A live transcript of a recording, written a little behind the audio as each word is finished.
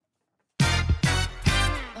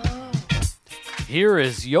Here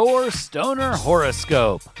is your Stoner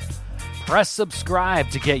Horoscope. Press subscribe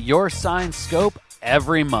to get your sign scope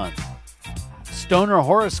every month. Stoner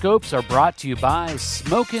Horoscopes are brought to you by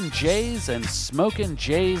Smokin' Jays and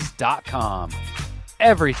SmokinJays.com.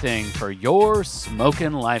 Everything for your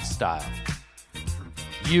smokin' lifestyle.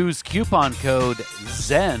 Use coupon code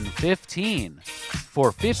ZEN15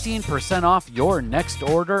 for 15% off your next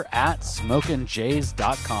order at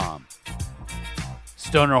SmokinJays.com.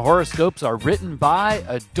 Stoner Horoscopes are written by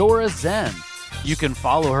Adora Zen. You can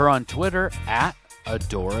follow her on Twitter at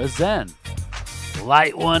Adora Zen.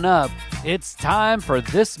 Light one up. It's time for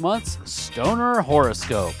this month's Stoner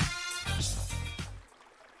Horoscope.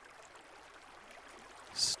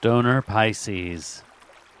 Stoner Pisces.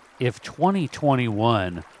 If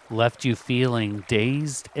 2021 left you feeling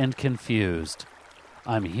dazed and confused,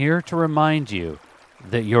 I'm here to remind you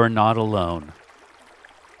that you're not alone.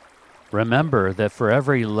 Remember that for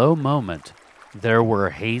every low moment, there were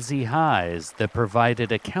hazy highs that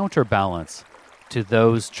provided a counterbalance to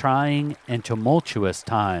those trying and tumultuous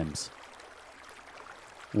times.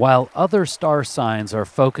 While other star signs are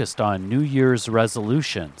focused on New Year's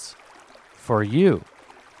resolutions, for you,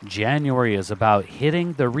 January is about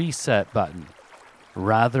hitting the reset button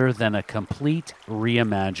rather than a complete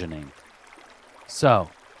reimagining. So,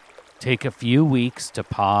 take a few weeks to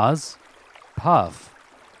pause, puff,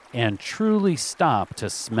 and truly stop to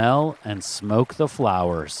smell and smoke the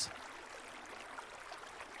flowers.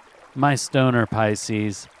 My Stoner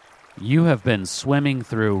Pisces, you have been swimming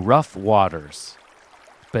through rough waters,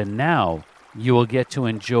 but now you will get to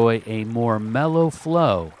enjoy a more mellow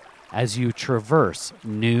flow as you traverse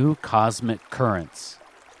new cosmic currents.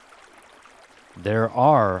 There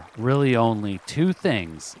are really only two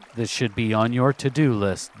things that should be on your to-do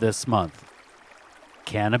list this month: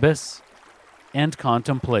 cannabis and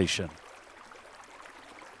contemplation.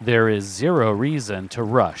 There is zero reason to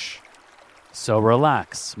rush, so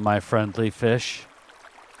relax, my friendly fish.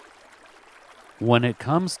 When it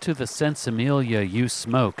comes to the Sensimilia you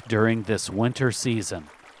smoke during this winter season,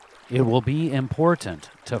 it will be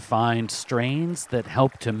important to find strains that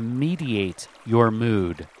help to mediate your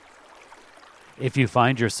mood. If you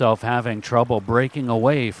find yourself having trouble breaking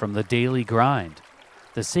away from the daily grind,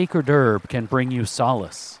 the sacred herb can bring you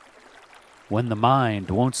solace. When the mind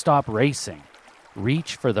won't stop racing,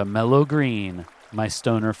 reach for the mellow green, my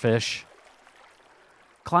stoner fish.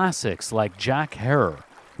 Classics like Jack Herer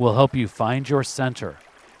will help you find your center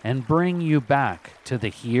and bring you back to the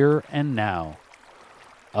here and now.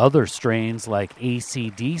 Other strains like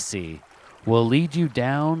AC/DC will lead you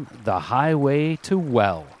down the highway to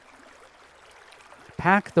well.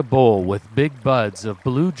 Pack the bowl with big buds of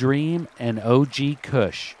Blue Dream and OG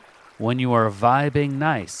Kush when you are vibing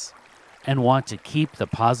nice and want to keep the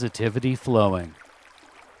positivity flowing.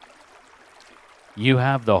 You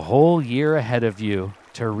have the whole year ahead of you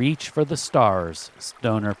to reach for the stars,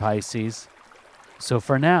 Stoner Pisces. So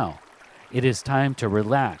for now, it is time to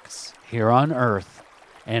relax here on Earth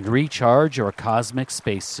and recharge your cosmic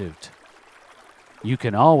spacesuit. You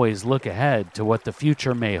can always look ahead to what the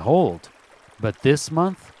future may hold, but this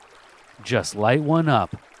month, just light one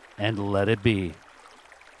up and let it be.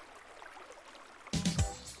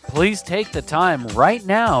 Please take the time right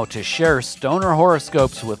now to share Stoner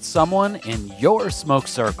Horoscopes with someone in your smoke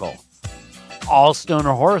circle. All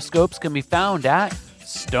Stoner Horoscopes can be found at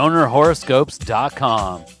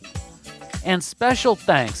StonerHoroscopes.com. And special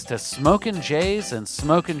thanks to Smokin' Jays and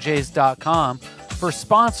SmokinJays.com for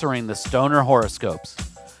sponsoring the Stoner Horoscopes.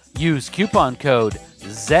 Use coupon code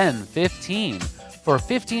ZEN15 for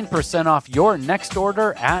 15% off your next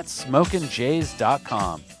order at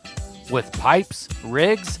SmokinJays.com. With pipes,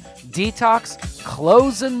 rigs, detox,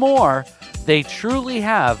 clothes, and more, they truly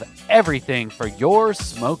have everything for your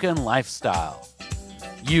smokin' lifestyle.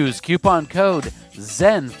 Use coupon code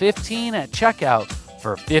ZEN15 at checkout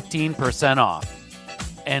for 15% off.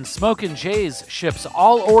 And Smokin' Jays ships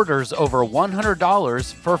all orders over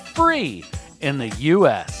 $100 for free in the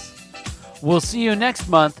U.S. We'll see you next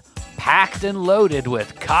month, packed and loaded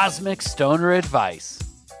with cosmic stoner advice.